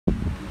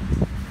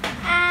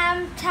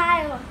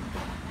tired.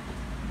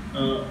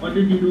 What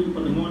did you do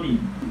for the morning?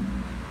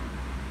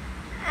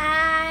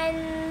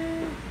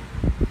 And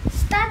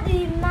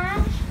study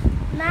math.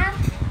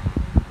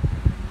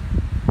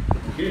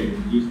 Okay,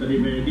 you study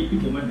very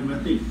difficult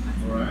mathematics.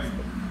 Alright.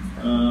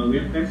 We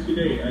have test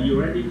today. Are you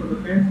ready for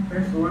the test?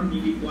 Test 1,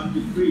 unit 1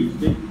 to 3,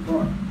 state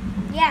report.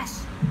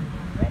 Yes.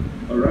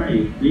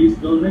 Alright, please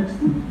go next.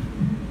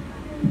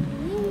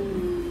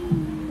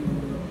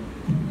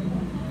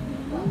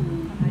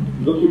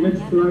 Go to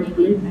next slide,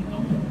 please.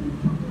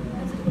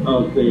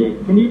 Okay,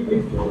 can you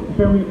please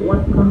tell me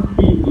what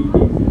country it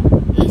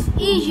is? It's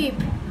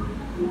Egypt.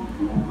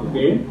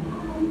 Okay.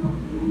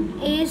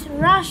 It's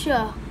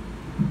Russia.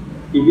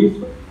 It is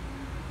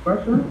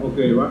Russia?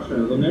 Okay, Russia.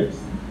 Go next.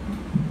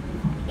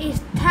 It's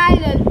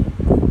Thailand.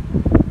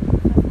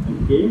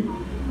 Okay.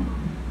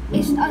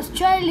 It's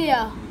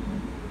Australia.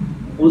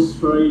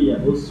 Australia,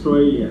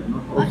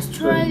 not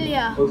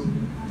Australia.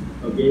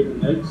 Okay,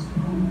 next.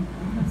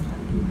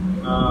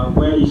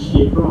 Where is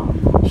she from?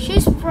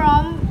 She's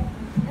from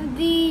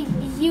the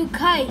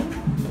UK.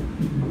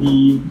 The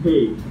UK.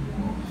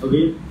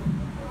 Okay.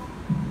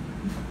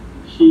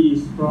 She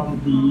is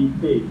from the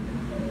UK.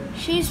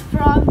 She's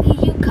from the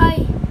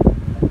UK.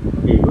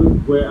 Okay,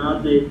 good. Where are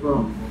they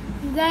from?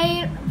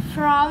 They're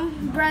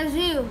from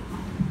Brazil.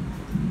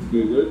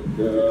 Okay, good.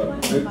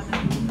 Next.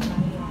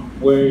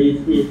 Where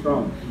is he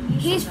from?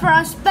 He's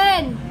from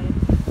Spain.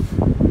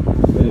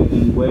 Okay,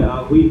 and where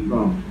are we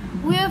from?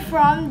 We're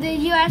from the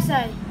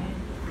USA.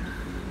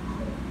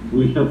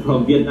 We are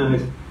from Vietnam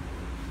as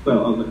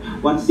well. Okay.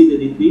 What city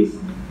is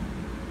this?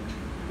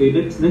 Okay,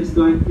 next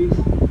slide, please.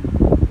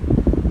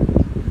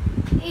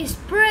 It's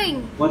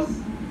spring. What's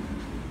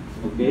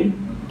okay?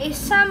 It's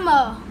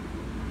summer.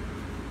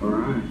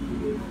 Alright.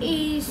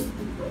 It's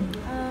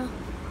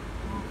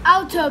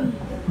autumn.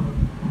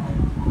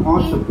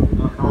 Autumn,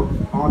 not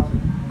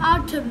autumn.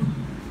 Autumn.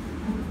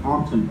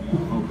 Autumn.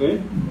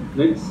 Okay.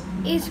 Next.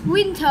 It's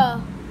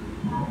winter.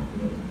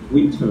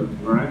 Winter.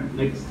 Alright.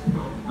 Next.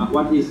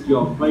 What is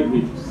your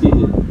favorite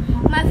season?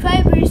 My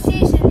favorite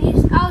season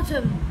is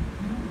autumn.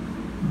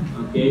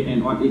 Okay.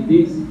 And what is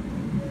this?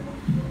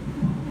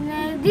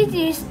 This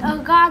is a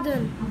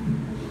garden.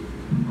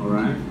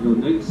 Alright. Go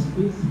next,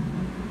 please.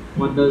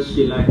 What does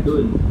she like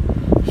doing?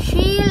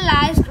 She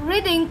likes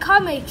reading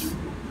comics.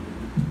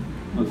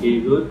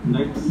 Okay. Good.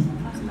 Next.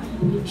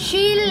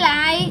 She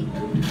likes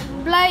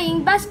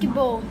playing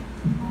basketball.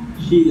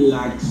 She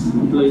likes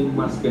playing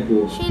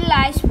basketball. She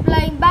likes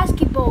playing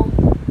basketball.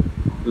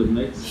 Good.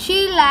 Next.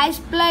 She likes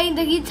playing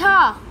the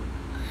guitar.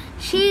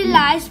 She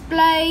likes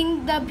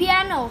playing the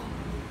piano.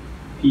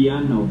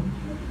 Piano.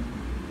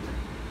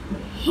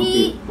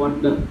 He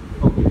What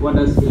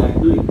does he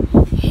like doing?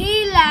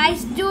 He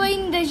likes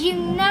doing the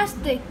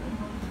gymnastics.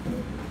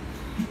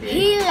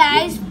 He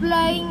likes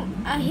playing.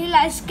 He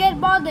likes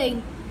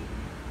skateboarding.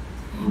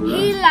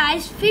 He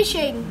likes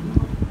fishing.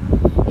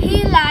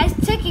 He likes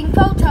taking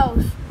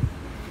photos.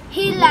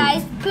 He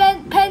likes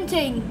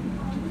painting.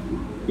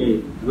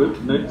 Okay,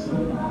 good. Next.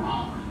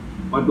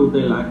 What do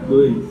they like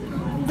doing?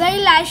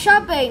 They like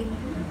shopping.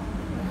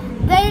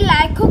 They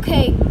like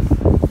cooking.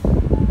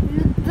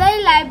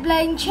 They like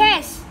playing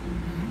chess.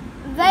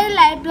 They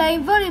like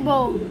playing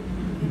volleyball.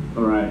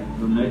 Alright,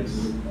 so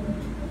next.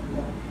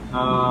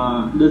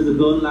 Does the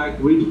girl like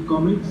reading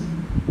comics?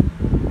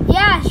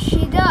 Yes,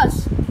 she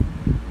does.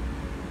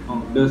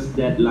 Or does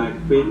dad like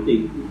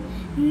painting?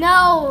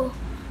 No,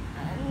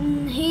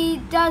 he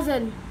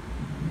doesn't.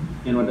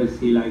 And what does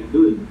he like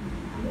doing?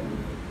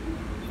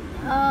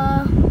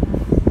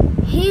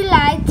 He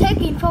likes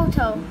taking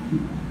photos.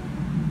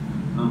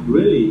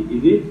 Really?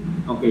 Is it?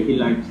 Okay, he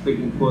likes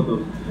taking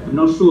photos. I'm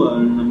not sure.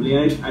 Normally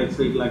I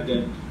say like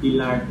he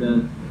likes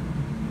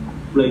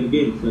playing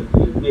games,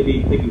 but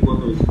maybe taking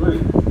photos is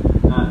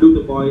right. Do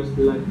the boys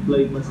like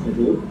playing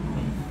basketball?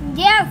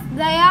 Yes,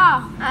 they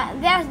are.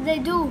 Yes, they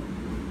do.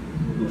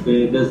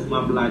 Okay, does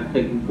mom like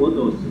taking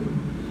photos?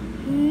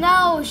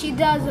 No, she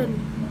doesn't.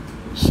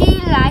 She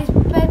likes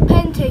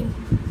painting.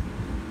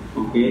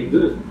 Okay,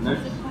 good.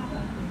 Next.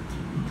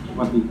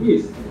 What is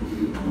this?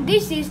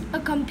 This is a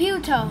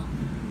computer.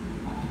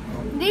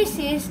 This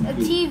is a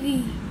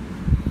TV.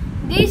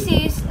 This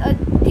is a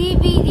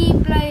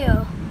DVD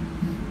player.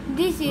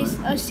 This is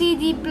a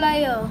CD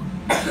player.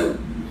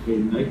 Okay,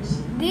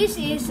 next. This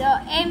is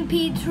a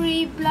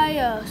MP3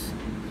 player.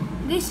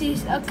 This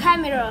is a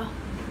camera.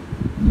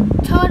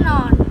 Turn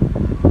on.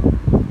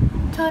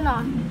 Turn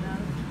on.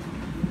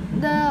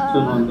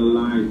 Turn on the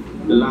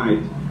light. The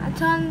light.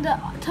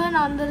 Turn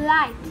on the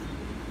light.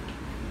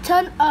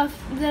 Turn off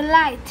the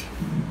light.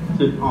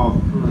 Turn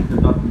off.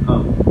 Not up.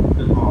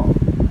 Turn off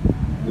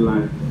the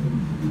light.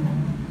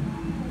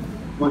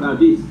 What are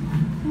these?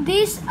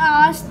 These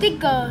are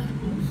stickers.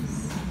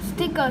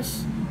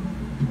 Stickers.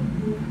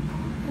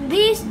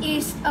 This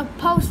is a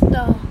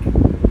poster.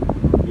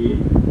 Okay.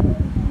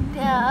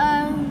 There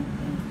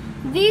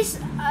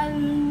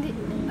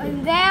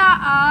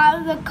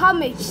are the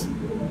comics.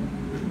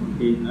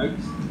 Okay,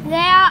 next. There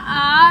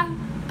are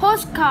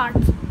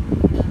postcards.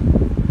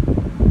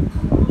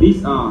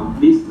 These are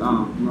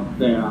not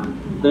there.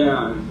 They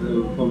are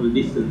from the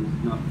distance,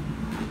 not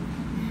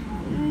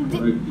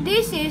right.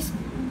 This is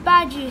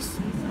badges.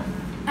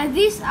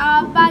 These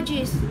are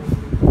badges.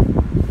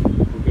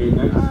 Okay,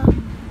 next.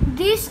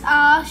 These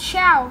are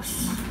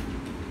shells.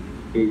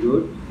 Okay,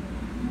 good.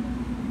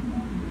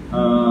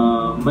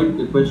 Make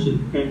the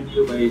question can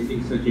you by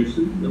using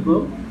suggestions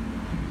above.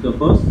 So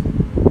first,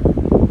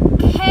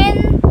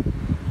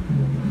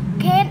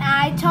 can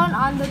I turn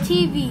on the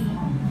TV?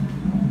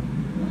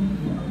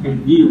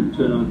 can you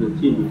turn on the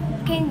TV?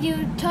 Can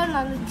you turn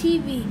on the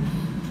TV?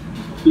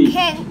 Please.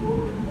 Can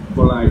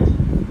Polite.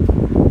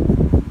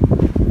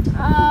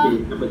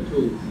 Okay, number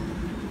 2.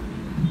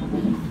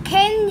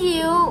 Can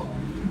you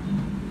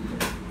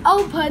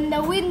open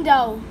the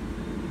window?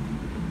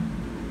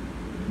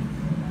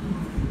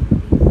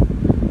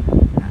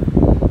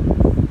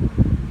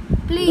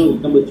 Please. No,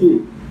 number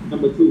 2.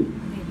 Number 2.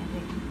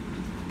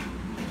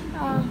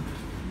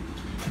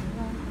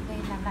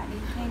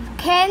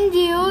 Can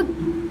you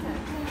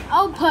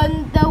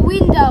open the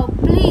window,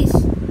 please?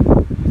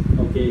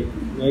 Okay,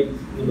 next,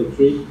 number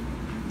 3.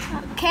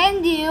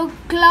 Can you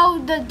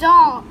close the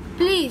door,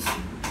 please?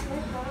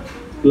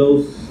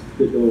 Close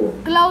the door.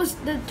 Close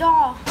the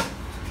door.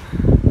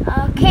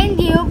 Can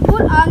you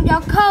put on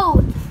your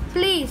coat,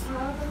 please?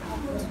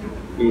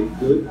 Okay,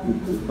 good.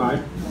 5.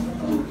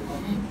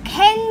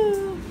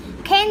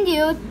 Can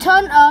you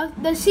turn off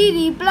the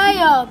CD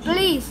player,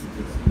 please?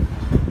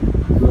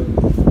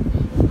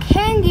 Good.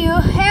 Can you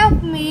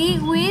help me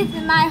with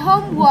my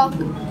homework,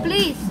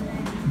 please?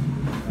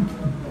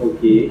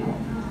 Okay.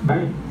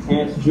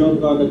 Has John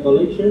got the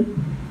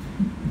collection?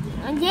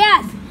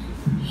 Yes,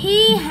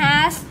 he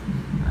has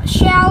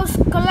shells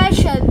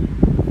collection.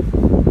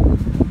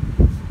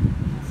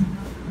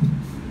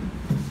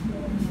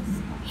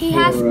 He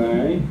has.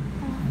 Alright.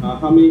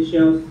 How many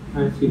shells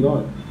has he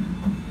got?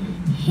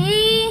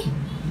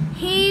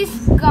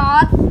 He's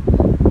got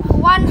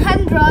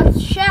 100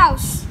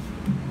 shells.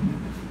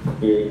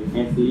 Okay.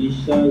 Has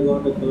Lisa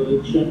got the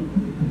collection?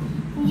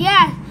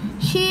 Yes,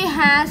 she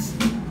has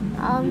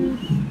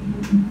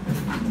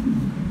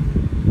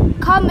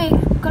comic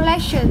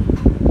collection.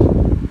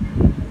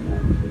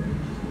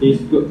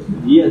 It's good.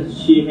 Yes,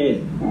 she has.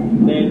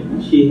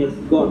 Then she has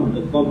got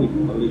the comic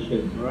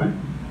collection, alright?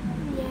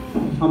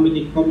 Yeah. How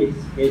many comics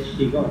has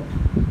she got?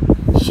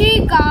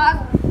 She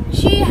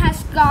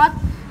has got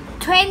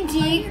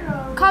 20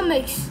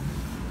 comics.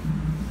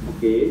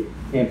 Okay.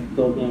 Have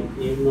Tom and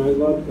Emma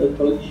got a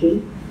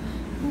collection?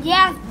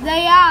 Yes,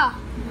 they are.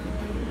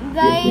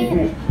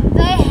 Yes,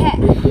 they have.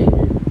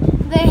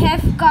 They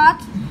have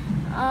got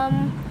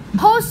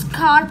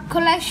postcard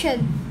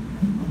collection.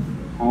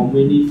 How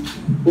many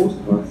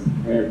postcards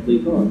have they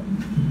got?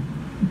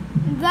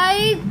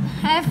 They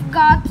have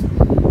got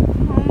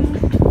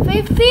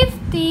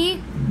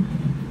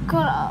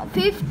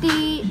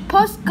 50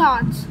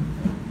 postcards.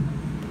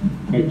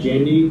 Has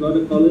Jenny got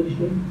a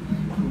collection?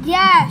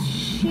 Yes,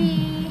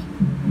 she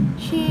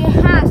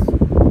has.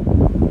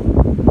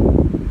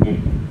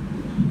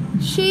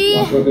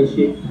 What does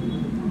she?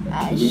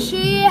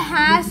 She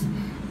has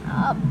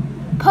a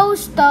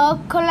poster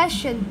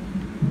collection.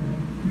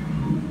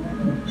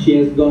 She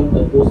has got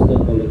a poster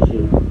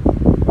collection.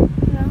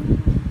 No.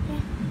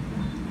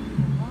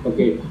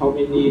 Okay, how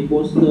many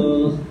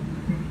posters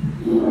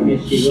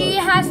has she She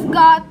got? has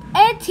got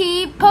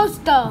 80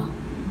 poster.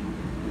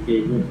 Okay,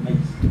 good.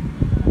 Next.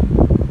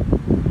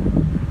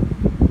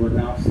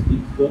 Pronounce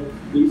each word,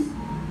 please.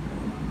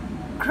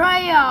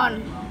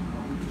 Crayon,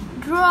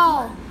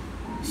 draw,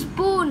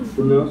 spoon,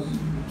 Pronounce.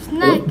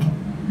 snake,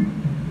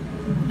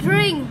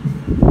 drink,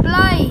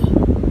 play,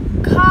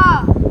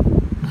 car,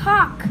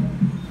 park,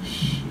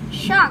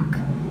 shark,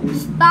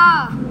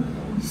 star,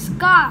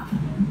 scarf,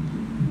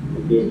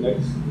 Okay,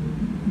 next.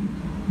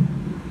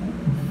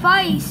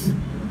 face,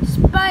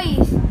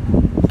 space,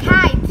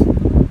 kite,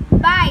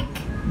 bike,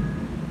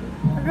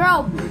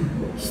 rope,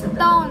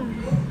 stone,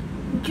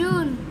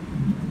 June,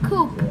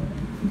 coop.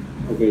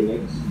 Okay,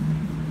 next.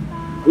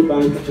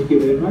 Goodbye. Thank you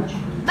very much.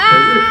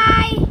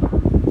 Bye!